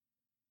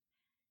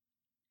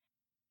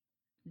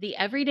The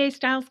Everyday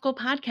Style School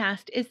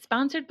podcast is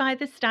sponsored by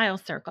the Style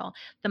Circle,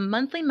 the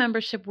monthly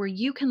membership where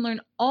you can learn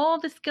all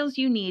the skills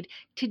you need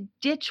to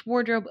ditch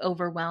wardrobe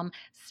overwhelm,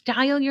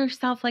 style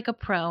yourself like a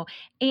pro,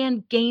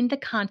 and gain the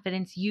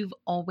confidence you've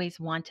always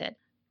wanted.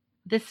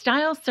 The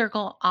Style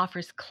Circle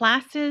offers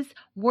classes,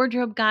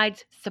 wardrobe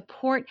guides,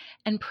 support,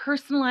 and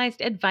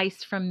personalized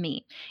advice from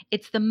me.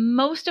 It's the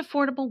most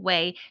affordable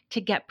way to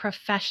get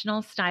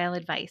professional style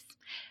advice.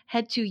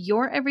 Head to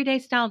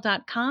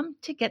youreverydaystyle.com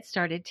to get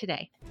started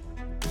today.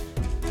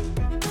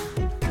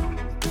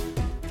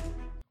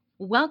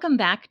 Welcome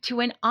back to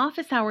an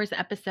office hours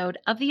episode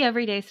of the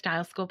Everyday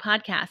Style School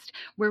podcast,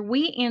 where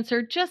we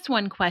answer just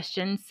one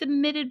question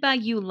submitted by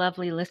you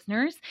lovely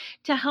listeners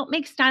to help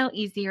make style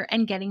easier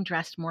and getting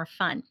dressed more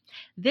fun.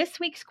 This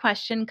week's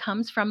question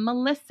comes from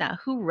Melissa,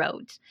 who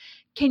wrote,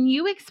 "Can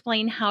you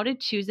explain how to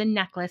choose a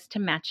necklace to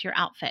match your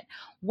outfit?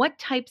 What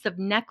types of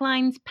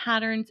necklines,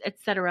 patterns,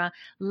 etc.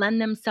 lend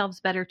themselves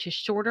better to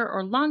shorter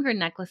or longer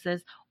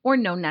necklaces or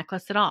no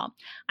necklace at all?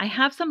 I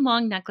have some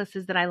long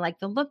necklaces that I like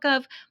the look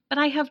of, but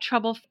I have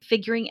trouble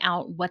figuring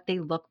out what they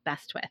look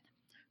best with."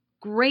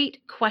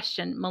 Great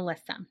question,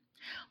 Melissa.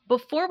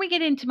 Before we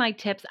get into my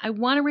tips, I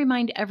want to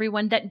remind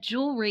everyone that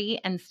jewelry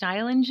and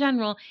style in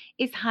general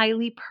is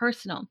highly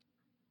personal.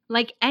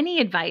 Like any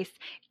advice,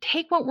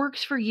 take what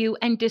works for you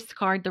and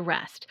discard the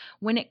rest.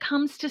 When it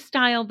comes to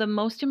style, the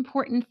most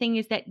important thing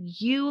is that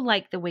you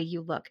like the way you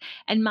look.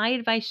 And my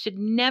advice should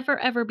never,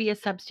 ever be a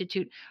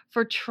substitute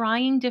for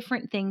trying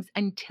different things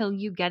until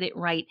you get it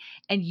right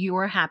and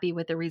you're happy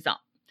with the result.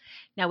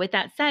 Now, with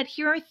that said,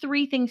 here are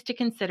 3 things to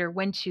consider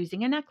when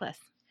choosing a necklace.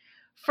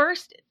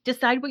 First,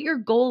 decide what your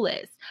goal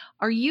is.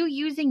 Are you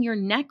using your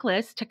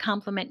necklace to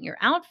complement your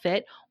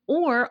outfit,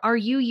 or are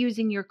you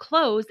using your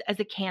clothes as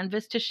a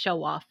canvas to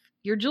show off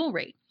your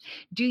jewelry?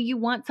 Do you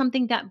want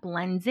something that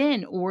blends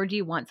in, or do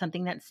you want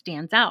something that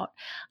stands out?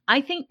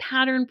 I think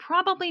pattern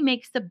probably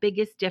makes the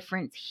biggest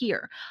difference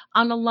here.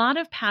 On a lot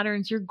of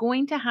patterns, you're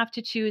going to have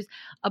to choose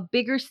a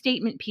bigger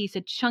statement piece,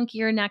 a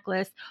chunkier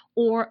necklace,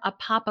 or a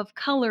pop of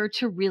color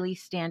to really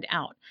stand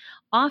out.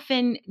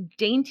 Often,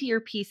 daintier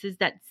pieces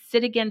that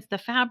sit against the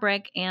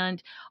fabric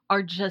and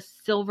are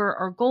just silver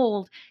or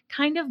gold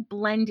kind of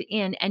blend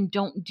in and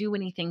don't do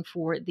anything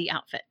for the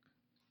outfit.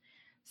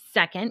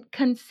 Second,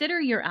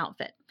 consider your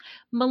outfit.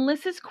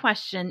 Melissa's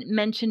question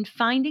mentioned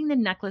finding the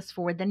necklace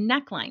for the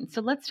neckline. So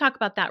let's talk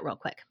about that real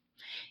quick.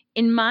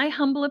 In my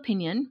humble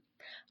opinion,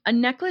 a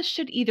necklace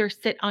should either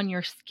sit on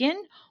your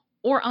skin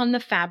or on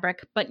the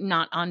fabric, but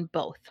not on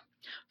both.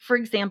 For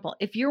example,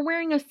 if you're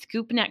wearing a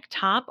scoop neck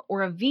top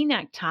or a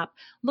V-neck top,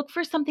 look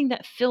for something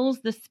that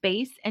fills the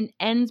space and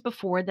ends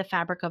before the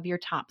fabric of your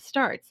top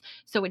starts,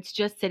 so it's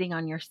just sitting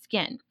on your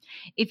skin.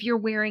 If you're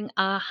wearing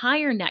a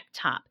higher neck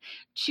top,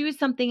 choose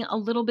something a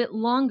little bit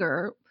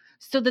longer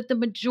so that the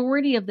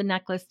majority of the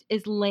necklace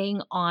is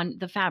laying on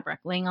the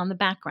fabric, laying on the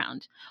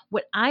background.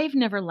 What I've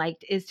never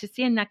liked is to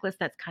see a necklace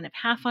that's kind of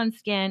half on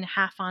skin,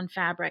 half on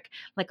fabric,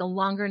 like a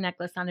longer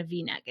necklace on a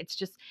V-neck.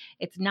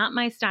 It's not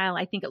my style.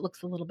 I think it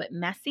looks a little bit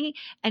messy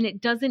and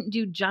it doesn't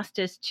do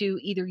justice to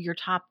either your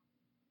top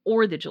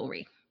or the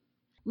jewelry.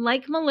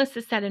 Like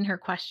Melissa said in her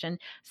question,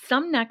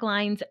 some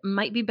necklines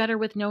might be better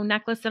with no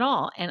necklace at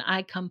all, and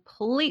I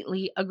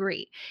completely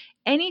agree.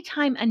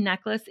 Anytime a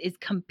necklace is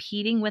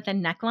competing with a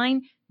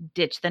neckline,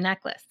 ditch the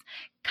necklace.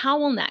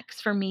 Cowl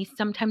necks for me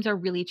sometimes are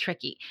really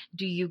tricky.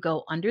 Do you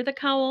go under the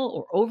cowl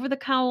or over the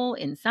cowl,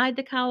 inside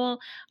the cowl?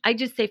 I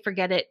just say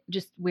forget it,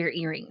 just wear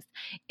earrings.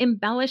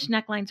 Embellished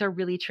necklines are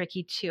really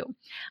tricky too.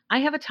 I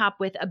have a top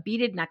with a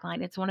beaded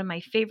neckline. It's one of my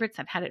favorites.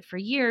 I've had it for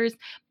years,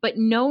 but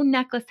no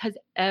necklace has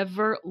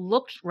ever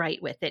looked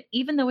right with it,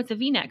 even though it's a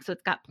V-neck. So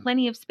it's got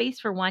plenty of space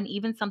for one,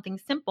 even something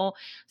simple.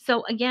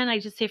 So again, I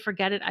just say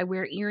forget it. I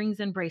wear earrings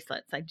and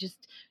bracelets. I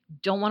just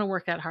don't want to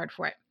work that hard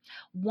for it.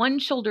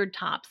 One-shouldered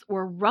tops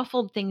or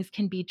ruffled things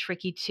can be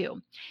tricky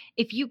too.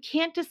 If you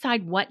can't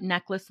decide what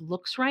necklace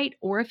looks right,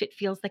 or if it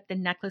feels like the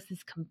necklace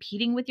is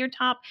competing with your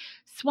top,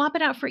 swap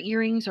it out for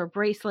earrings or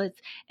bracelets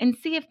and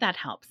see if that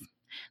helps.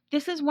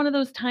 This is one of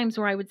those times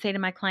where I would say to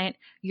my client,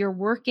 you're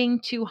working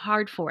too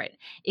hard for it.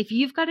 If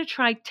you've got to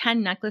try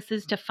 10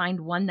 necklaces to find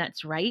one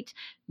that's right,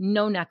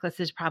 no necklace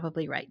is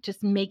probably right.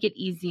 Just make it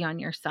easy on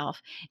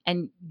yourself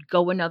and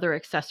go another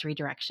accessory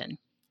direction.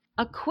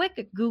 A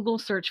quick Google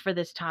search for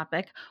this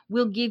topic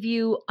will give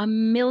you a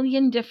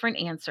million different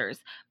answers.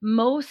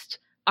 Most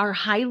are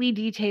highly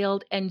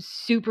detailed and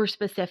super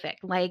specific.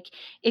 Like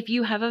if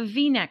you have a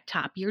V-neck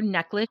top, your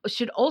necklace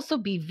should also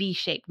be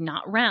V-shaped,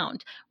 not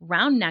round.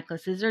 Round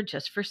necklaces are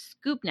just for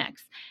scoop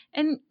necks.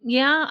 And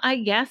yeah, I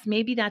guess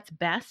maybe that's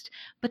best,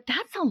 but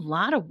that's a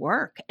lot of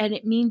work and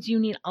it means you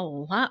need a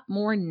lot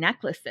more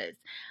necklaces.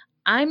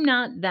 I'm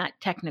not that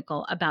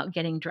technical about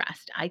getting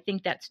dressed. I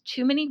think that's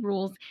too many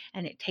rules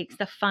and it takes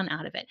the fun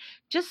out of it.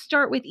 Just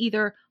start with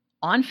either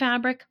on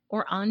fabric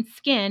or on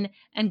skin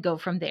and go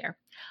from there.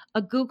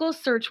 A Google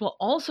search will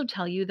also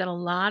tell you that a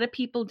lot of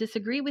people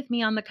disagree with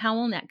me on the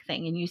cowl neck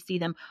thing, and you see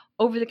them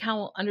over the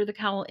cowl, under the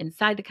cowl,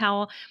 inside the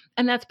cowl,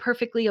 and that's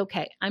perfectly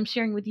okay. I'm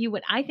sharing with you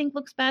what I think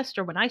looks best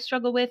or what I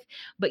struggle with,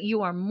 but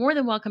you are more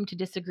than welcome to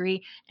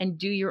disagree and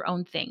do your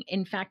own thing.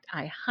 In fact,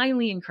 I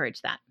highly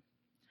encourage that.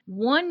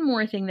 One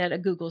more thing that a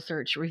Google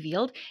search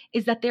revealed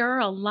is that there are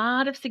a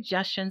lot of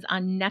suggestions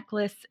on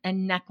necklace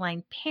and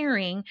neckline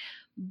pairing,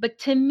 but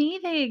to me,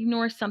 they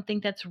ignore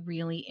something that's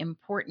really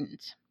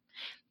important.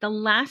 The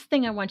last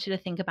thing I want you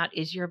to think about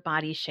is your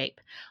body shape.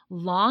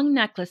 Long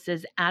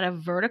necklaces add a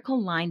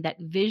vertical line that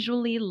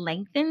visually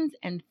lengthens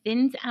and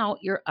thins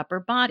out your upper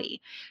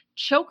body.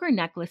 Choker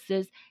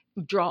necklaces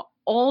draw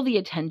all the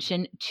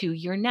attention to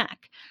your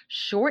neck.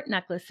 Short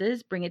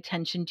necklaces bring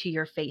attention to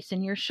your face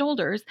and your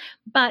shoulders,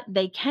 but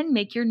they can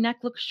make your neck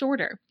look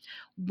shorter.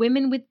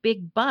 Women with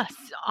big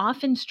busts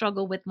often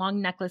struggle with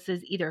long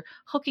necklaces either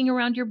hooking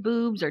around your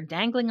boobs or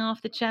dangling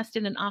off the chest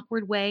in an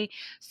awkward way.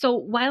 So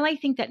while I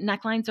think that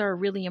necklines are a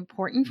really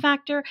important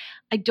factor,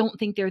 I don't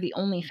think they're the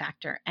only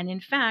factor. And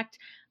in fact,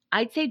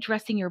 I'd say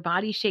dressing your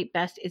body shape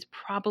best is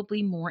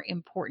probably more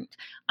important.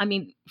 I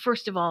mean,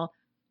 first of all,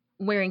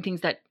 wearing things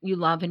that you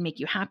love and make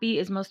you happy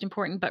is most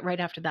important, but right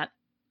after that,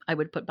 I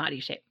would put body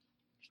shape.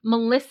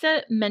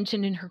 Melissa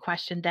mentioned in her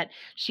question that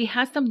she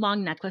has some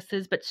long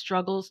necklaces but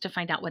struggles to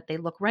find out what they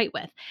look right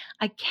with.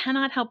 I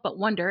cannot help but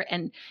wonder,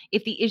 and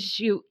if the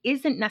issue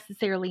isn't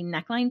necessarily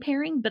neckline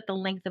pairing, but the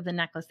length of the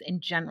necklace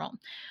in general.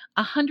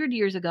 100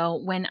 years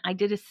ago, when I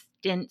did a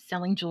stint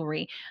selling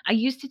jewelry, I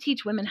used to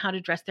teach women how to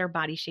dress their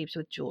body shapes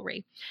with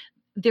jewelry.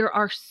 There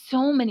are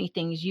so many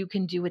things you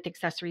can do with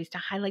accessories to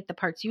highlight the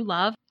parts you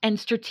love and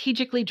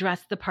strategically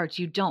dress the parts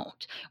you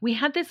don't. We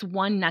had this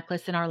one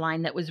necklace in our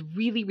line that was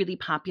really, really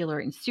popular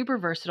and super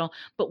versatile,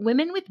 but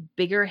women with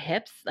bigger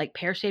hips, like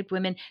pear-shaped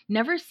women,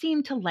 never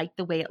seemed to like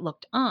the way it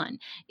looked on.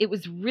 It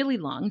was really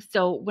long,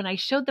 so when I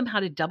showed them how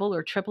to double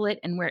or triple it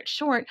and wear it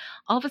short,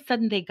 all of a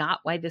sudden they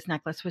got why this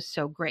necklace was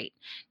so great.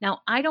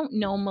 Now, I don't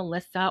know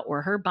Melissa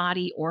or her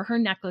body or her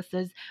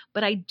necklaces,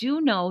 but I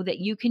do know that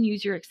you can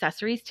use your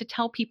accessories to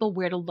tell people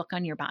where to look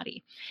on your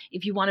body.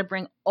 If you want to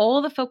bring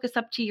all the focus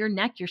up to your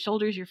neck, your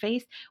shoulders, your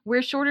face,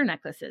 wear shorter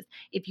necklaces.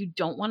 If you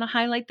don't want to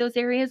highlight those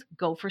areas,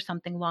 go for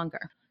something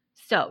longer.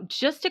 So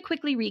just to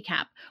quickly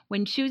recap,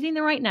 when choosing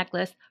the right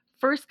necklace,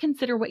 first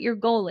consider what your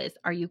goal is.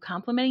 Are you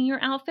complementing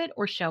your outfit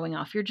or showing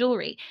off your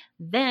jewelry?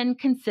 Then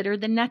consider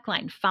the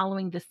neckline,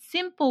 following the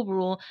simple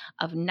rule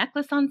of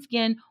necklace on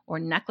skin or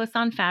necklace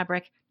on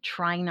fabric,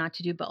 trying not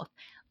to do both.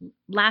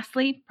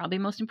 Lastly, probably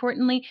most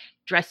importantly,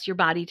 dress your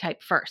body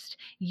type first.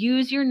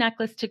 Use your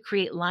necklace to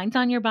create lines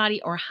on your body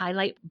or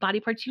highlight body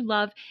parts you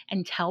love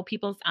and tell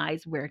people's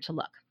eyes where to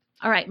look.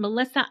 All right,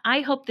 Melissa,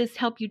 I hope this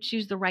helped you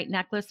choose the right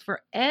necklace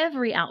for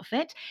every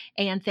outfit.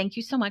 And thank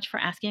you so much for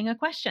asking a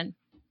question.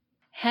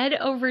 Head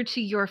over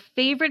to your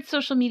favorite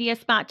social media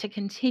spot to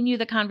continue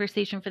the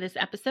conversation for this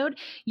episode.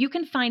 You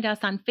can find us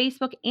on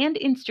Facebook and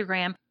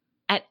Instagram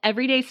at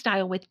Everyday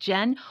Style with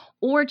Jen,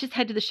 or just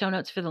head to the show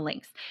notes for the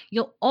links.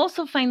 You'll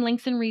also find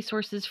links and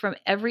resources from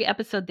every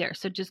episode there.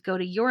 So just go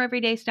to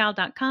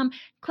youreverydaystyle.com,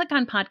 click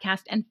on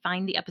podcast, and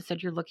find the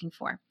episode you're looking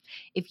for.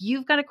 If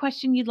you've got a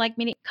question you'd like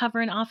me to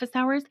cover in office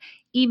hours,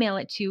 email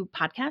it to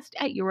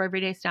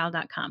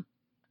podcast@youreverydaystyle.com.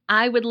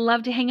 I would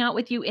love to hang out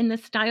with you in the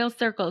style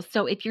circles.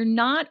 So if you're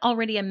not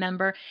already a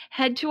member,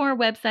 head to our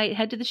website,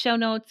 head to the show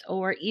notes,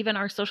 or even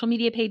our social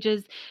media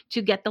pages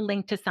to get the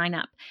link to sign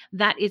up.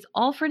 That is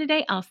all for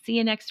today. I'll see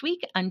you next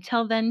week.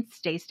 Until then,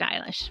 stay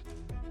stylish.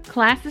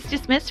 Class is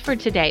dismissed for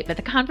today, but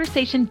the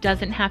conversation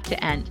doesn't have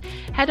to end.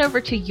 Head over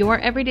to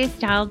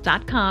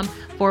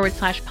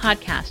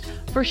youreverydaystyle.com/podcast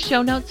for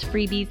show notes,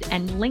 freebies,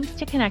 and links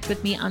to connect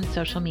with me on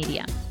social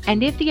media.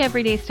 And if the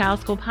Everyday Style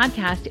School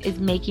podcast is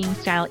making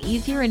style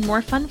easier and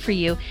more fun for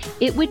you,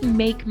 it would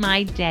make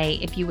my day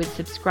if you would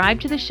subscribe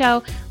to the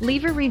show,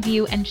 leave a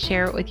review, and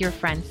share it with your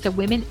friends so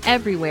women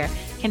everywhere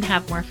can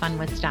have more fun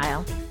with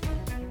style.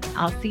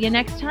 I'll see you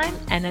next time,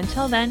 and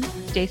until then,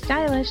 stay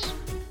stylish.